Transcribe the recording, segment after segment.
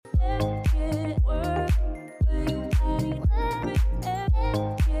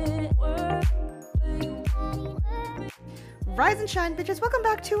Rise and shine, bitches. Welcome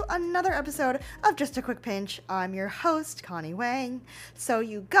back to another episode of Just a Quick Pinch. I'm your host, Connie Wang. So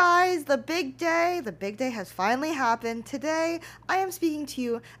you guys, the big day has finally happened. Today, I am speaking to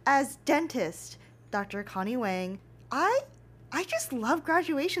you as dentist, Dr. Connie Wang. I just love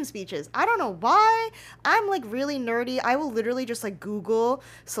graduation speeches. I don't know why. I'm like really nerdy. I will literally just like Google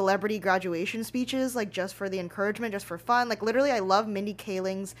celebrity graduation speeches, like just for the encouragement, just for fun. Like literally I love Mindy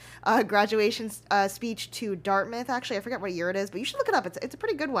Kaling's graduation speech to Dartmouth. Actually, I forget what year it is, but you should look it up. It's a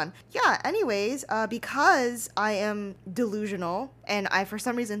pretty good one. Yeah, anyways, because I am delusional and I for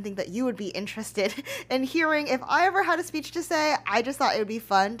some reason think that you would be interested in hearing if I ever had a speech to say, I just thought it would be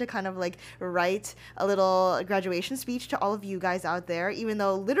fun to kind of like write a little graduation speech to all of you guys out there, even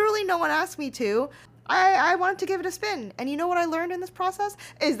though literally no one asked me to. I wanted to give it a spin. And you know what I learned in this process?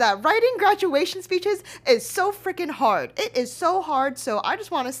 Is that writing graduation speeches is so freaking hard. It is so hard. So I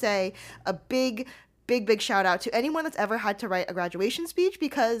just want to say a big shout out to anyone that's ever had to write a graduation speech,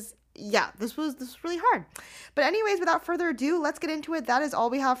 because yeah, this was really hard. But anyways, without further ado, let's get into it. That is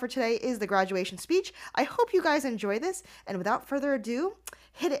all we have for today, is the graduation speech. I hope you guys enjoy this. And without further ado,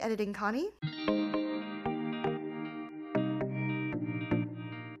 hit it, editing Connie.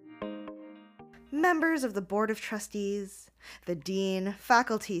 Members of the Board of Trustees, the Dean,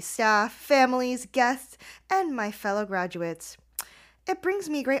 faculty, staff, families, guests, and my fellow graduates. It brings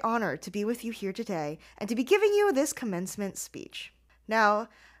me great honor to be with you here today and to be giving you this commencement speech. Now,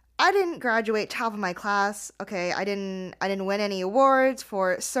 I didn't graduate top of my class, okay? I didn't win any awards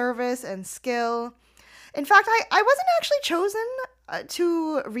for service and skill. In fact, I wasn't actually chosen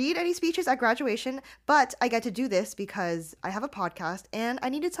to read any speeches at graduation, but I get to do this because I have a podcast and I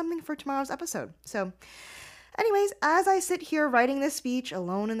needed something for tomorrow's episode. So anyways, as I sit here writing this speech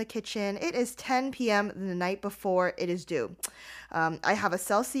alone in the kitchen, it is 10 p.m. the night before it is due. I have a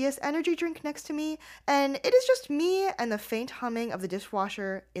Celsius energy drink next to me, and it is just me and the faint humming of the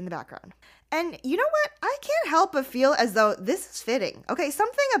dishwasher in the background. And you know what? I can't help but feel as though this is fitting. Okay,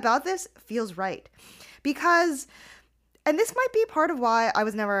 something about this feels right. Because, and this might be part of why I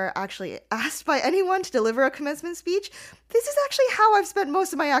was never actually asked by anyone to deliver a commencement speech, this is actually how I've spent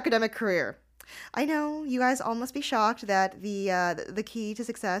most of my academic career. I know, you guys all must be shocked that the key to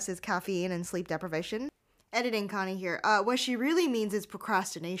success is caffeine and sleep deprivation. Editing Connie here. What she really means is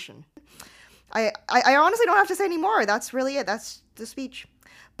procrastination. I honestly don't have to say any more. That's really it. That's the speech.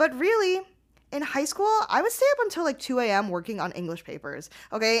 But really, in high school, I would stay up until like 2 a.m. working on English papers.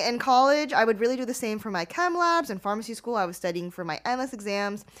 Okay, in college, I would really do the same for my chem labs. In pharmacy school, I was studying for my endless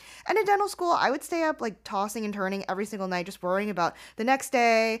exams. And in dental school, I would stay up like tossing and turning every single night, just worrying about the next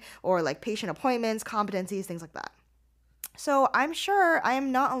day or like patient appointments, competencies, things like that. So I'm sure I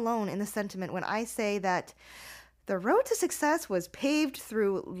am not alone in the sentiment when I say that the road to success was paved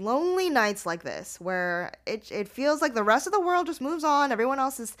through lonely nights like this, where it feels like the rest of the world just moves on. Everyone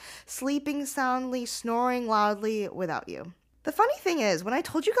else is sleeping soundly, snoring loudly without you. The funny thing is, when I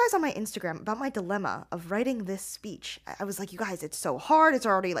told you guys on my Instagram about my dilemma of writing this speech, I was like, you guys, it's so hard. It's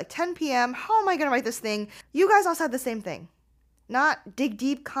already like 10 p.m. How am I going to write this thing? You guys all said the same thing. Not dig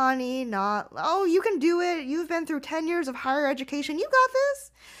deep, Connie, not, oh, you can do it. You've been through 10 years of higher education. You got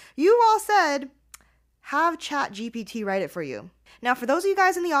this. You all said, have Chat GPT write it for you. Now, for those of you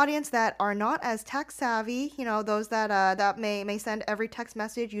guys in the audience that are not as tech savvy, you know, those that may send every text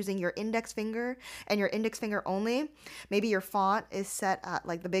message using your index finger and your index finger only, maybe your font is set at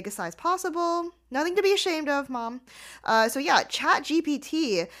like the biggest size possible. Nothing to be ashamed of, Mom. So yeah, Chat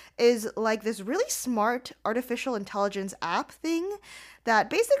GPT is like this really smart artificial intelligence app thing that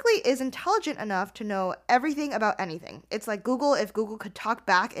basically is intelligent enough to know everything about anything. It's like Google if Google could talk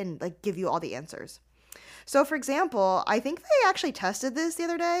back and like give you all the answers. So for example, I think they actually tested this the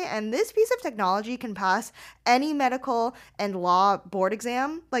other day, and this piece of technology can pass any medical and law board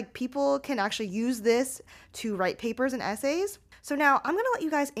exam. Like people can actually use this to write papers and essays. So now I'm going to let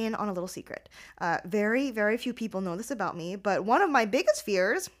you guys in on a little secret. Very few people know this about me, but one of my biggest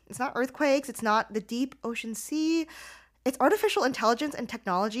fears, it's not earthquakes, it's not the deep ocean sea, it's artificial intelligence and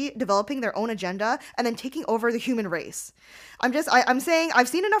technology developing their own agenda and then taking over the human race. I'm saying I've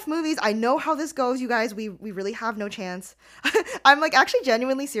seen enough movies. I know how this goes, you guys. We really have no chance. I'm like actually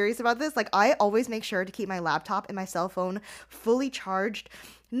genuinely serious about this. Like I always make sure to keep my laptop and my cell phone fully charged.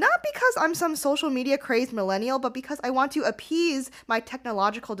 Not because I'm some social media crazed millennial, but because I want to appease my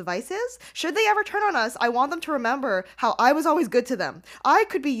technological devices. Should they ever turn on us, I want them to remember how I was always good to them. I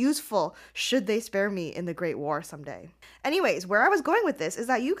could be useful should they spare me in the Great War someday. Anyways, where I was going with this is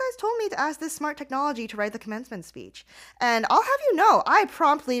that you guys told me to ask this smart technology to write the commencement speech. And I'll have you know, I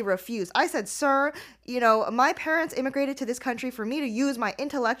promptly refused. I said, sir, you know, my parents immigrated to this country for me to use my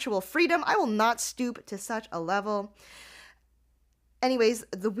intellectual freedom. I will not stoop to such a level. Anyways,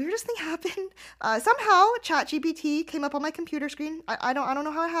 the weirdest thing happened. Somehow, Chat GPT came up on my computer screen. I don't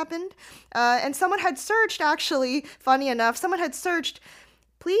know how it happened. And someone had searched, actually, funny enough, someone had searched,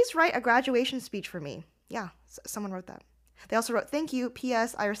 please write a graduation speech for me. Yeah, someone wrote that. They also wrote, thank you,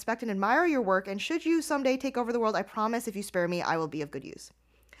 P.S. I respect and admire your work, and should you someday take over the world, I promise if you spare me, I will be of good use.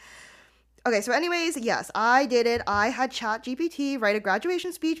 Okay, so anyways, yes, I did it. I had Chat GPT write a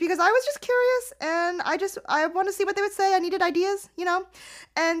graduation speech because I was just curious, and I wanted to see what they would say. I needed ideas,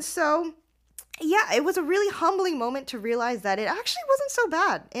 And so, yeah, it was a really humbling moment to realize that it actually wasn't so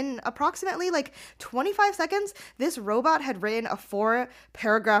bad. In approximately 25 seconds, this robot had written a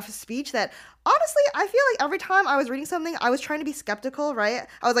 4-paragraph speech that, honestly, I feel like every time I was reading something, I was trying to be skeptical, right?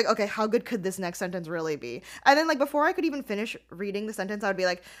 I was like, okay, how good could this next sentence really be? And then before I could even finish reading the sentence, I would be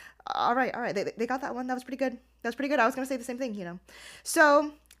like, all right, they got that one. That was pretty good. I was going to say the same thing,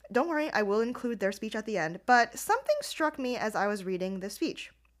 So don't worry, I will include their speech at the end. But something struck me as I was reading the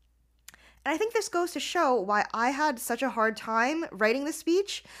speech. And I think this goes to show why I had such a hard time writing this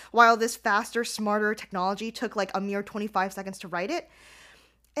speech, while this faster, smarter technology took a mere 25 seconds to write it.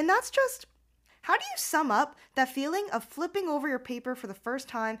 And that's just, how do you sum up that feeling of flipping over your paper for the first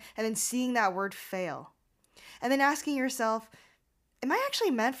time and then seeing that word fail? And then asking yourself, am I actually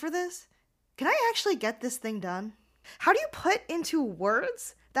meant for this? Can I actually get this thing done? How do you put into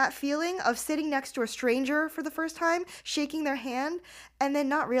words that feeling of sitting next to a stranger for the first time, shaking their hand, and then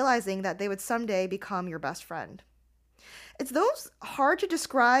not realizing that they would someday become your best friend? It's those hard to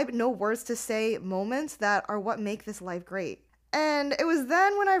describe, no words to say moments that are what make this life great. And it was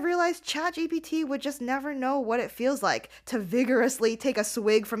then when I realized ChatGPT would just never know what it feels like to vigorously take a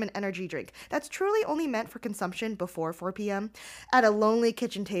swig from an energy drink that's truly only meant for consumption before 4 p.m. at a lonely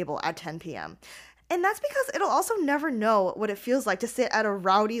kitchen table at 10 p.m. And that's because it'll also never know what it feels like to sit at a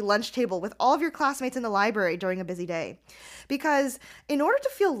rowdy lunch table with all of your classmates in the library during a busy day. Because in order to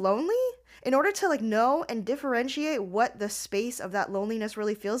feel lonely, in order to know and differentiate what the space of that loneliness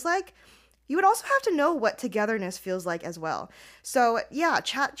really feels like, you would also have to know what togetherness feels like as well. So yeah,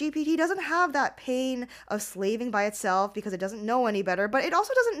 ChatGPT doesn't have that pain of slaving by itself because it doesn't know any better, but it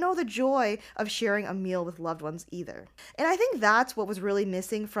also doesn't know the joy of sharing a meal with loved ones either. And I think that's what was really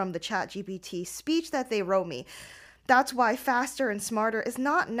missing from the ChatGPT speech that they wrote me. That's why faster and smarter is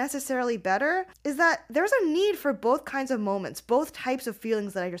not necessarily better, is that there's a need for both kinds of moments, both types of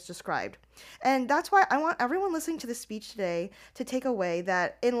feelings that I just described. And that's why I want everyone listening to this speech today to take away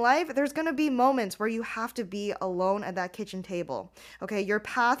that in life, there's going to be moments where you have to be alone at that kitchen table. Okay, your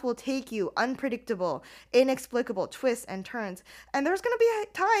path will take you unpredictable, inexplicable twists and turns. And there's going to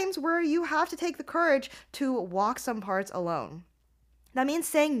be times where you have to take the courage to walk some parts alone. That means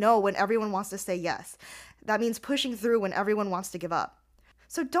saying no when everyone wants to say yes. That means pushing through when everyone wants to give up.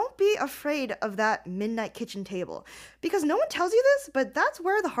 So don't be afraid of that midnight kitchen table, because no one tells you this, but that's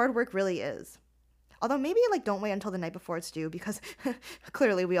where the hard work really is. Although maybe don't wait until the night before it's due, because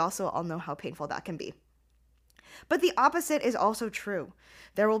clearly we also all know how painful that can be. But the opposite is also true.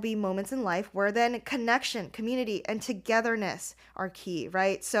 There will be moments in life where then connection, community, and togetherness are key,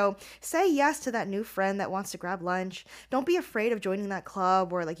 right? So say yes to that new friend that wants to grab lunch. Don't be afraid of joining that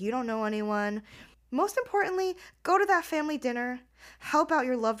club where you don't know anyone. Most importantly, go to that family dinner. Help out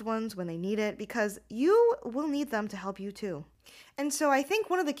your loved ones when they need it, because you will need them to help you too. And so I think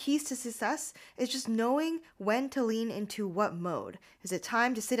one of the keys to success is just knowing when to lean into what mode. Is it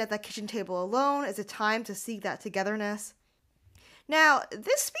time to sit at that kitchen table alone? Is it time to seek that togetherness? Now,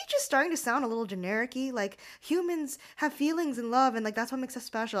 this speech is starting to sound a little generic-y, humans have feelings and love, and that's what makes us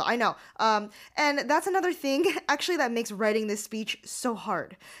special. I know. And that's another thing, actually, that makes writing this speech so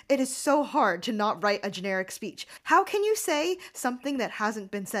hard. It is so hard to not write a generic speech. How can you say something that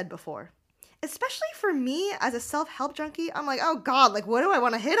hasn't been said before? Especially for me as a self-help junkie, I'm like, oh God, what do I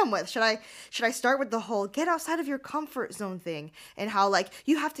want to hit them with? Should I start with the whole get outside of your comfort zone thing, and how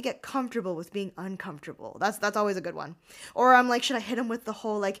you have to get comfortable with being uncomfortable? That's always a good one. Or I'm like, should I hit them with the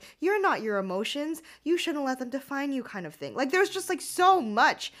whole you're not your emotions, you shouldn't let them define you kind of thing? There's just so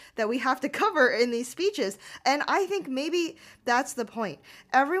much that we have to cover in these speeches, and I think maybe that's the point.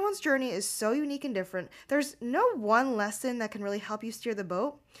 Everyone's journey is so unique and different. There's no one lesson that can really help you steer the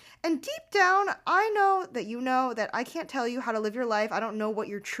boat. And deep down, I know that I can't tell you how to live your life. I don't know what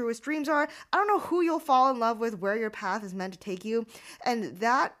your truest dreams are. I don't know who you'll fall in love with, where your path is meant to take you. And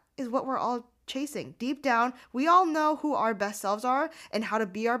that is what we're all chasing. Deep down, we all know who our best selves are and how to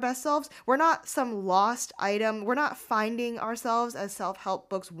be our best selves. We're not some lost item. We're not finding ourselves as self-help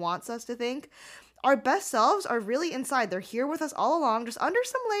books wants us to think. Our best selves are really inside. They're here with us all along, just under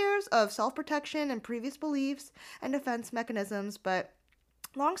some layers of self-protection and previous beliefs and defense mechanisms, but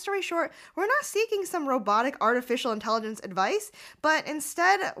Long story short, we're not seeking some robotic artificial intelligence advice, but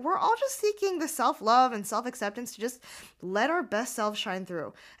instead, we're all just seeking the self-love and self-acceptance to just let our best selves shine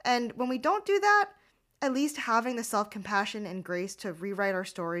through. And when we don't do that, at least having the self-compassion and grace to rewrite our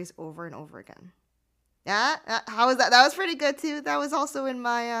stories over and over again. Yeah, how was that? That was pretty good too. That was also in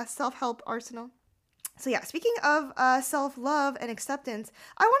my self-help arsenal. So yeah, speaking of self-love and acceptance,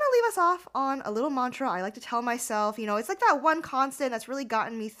 I want to leave us off on a little mantra I like to tell myself. It's like that one constant that's really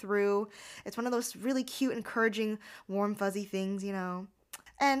gotten me through. It's one of those really cute, encouraging, warm, fuzzy things.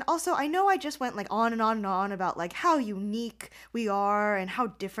 And also, I know I just went like on and on and on about like how unique we are and how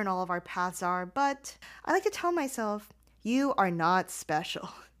different all of our paths are, but I like to tell myself, you are not special.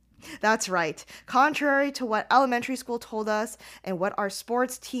 That's right. Contrary to what elementary school told us and what our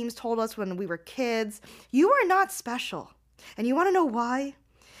sports teams told us when we were kids, you are not special. And you want to know why?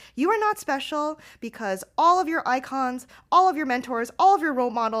 You are not special because all of your icons, all of your mentors, all of your role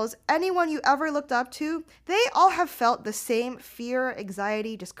models, anyone you ever looked up to, they all have felt the same fear,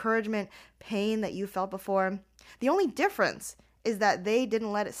 anxiety, discouragement, pain that you felt before. The only difference is that they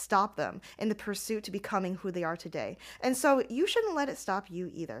didn't let it stop them in the pursuit to becoming who they are today. And so you shouldn't let it stop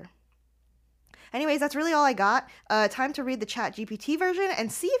you either. Anyways, that's really all I got. Time to read the Chat GPT version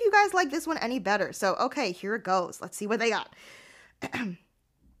and see if you guys like this one any better. So, okay, here it goes. Let's see what they got.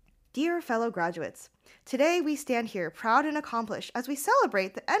 Dear fellow graduates, today we stand here proud and accomplished as we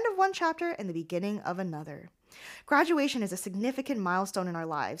celebrate the end of one chapter and the beginning of another. Graduation is a significant milestone in our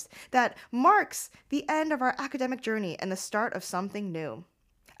lives that marks the end of our academic journey and the start of something new.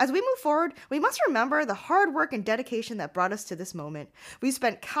 As we move forward, we must remember the hard work and dedication that brought us to this moment. We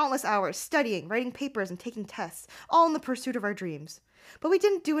spent countless hours studying, writing papers, and taking tests, all in the pursuit of our dreams. But we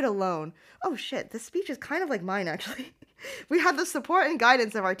didn't do it alone. Oh shit, this speech is kind of like mine, actually. We had the support and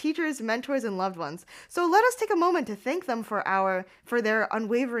guidance of our teachers, mentors, and loved ones. So let us take a moment to thank them for their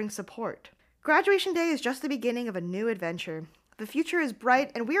unwavering support. Graduation day is just the beginning of a new adventure. The future is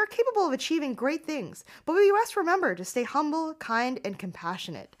bright and we are capable of achieving great things, but we must remember to stay humble, kind, and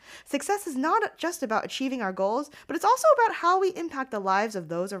compassionate. Success is not just about achieving our goals, but it's also about how we impact the lives of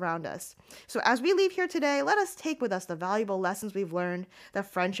those around us. So as we leave here today, let us take with us the valuable lessons we've learned, the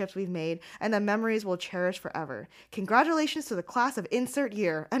friendships we've made, and the memories we'll cherish forever. Congratulations to the class of insert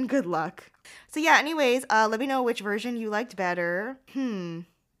year, and good luck. So yeah, anyways, let me know which version you liked better.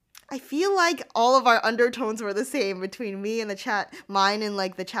 I feel like all of our undertones were the same between me and mine and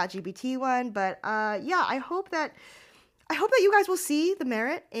like the Chat GPT one. But yeah, I hope that you guys will see the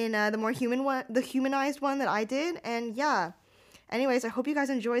merit in the more human one, the humanized one that I did. And yeah, anyways, I hope you guys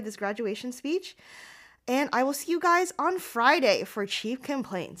enjoyed this graduation speech. And I will see you guys on Friday for Chief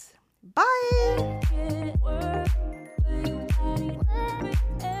Complaints. Bye!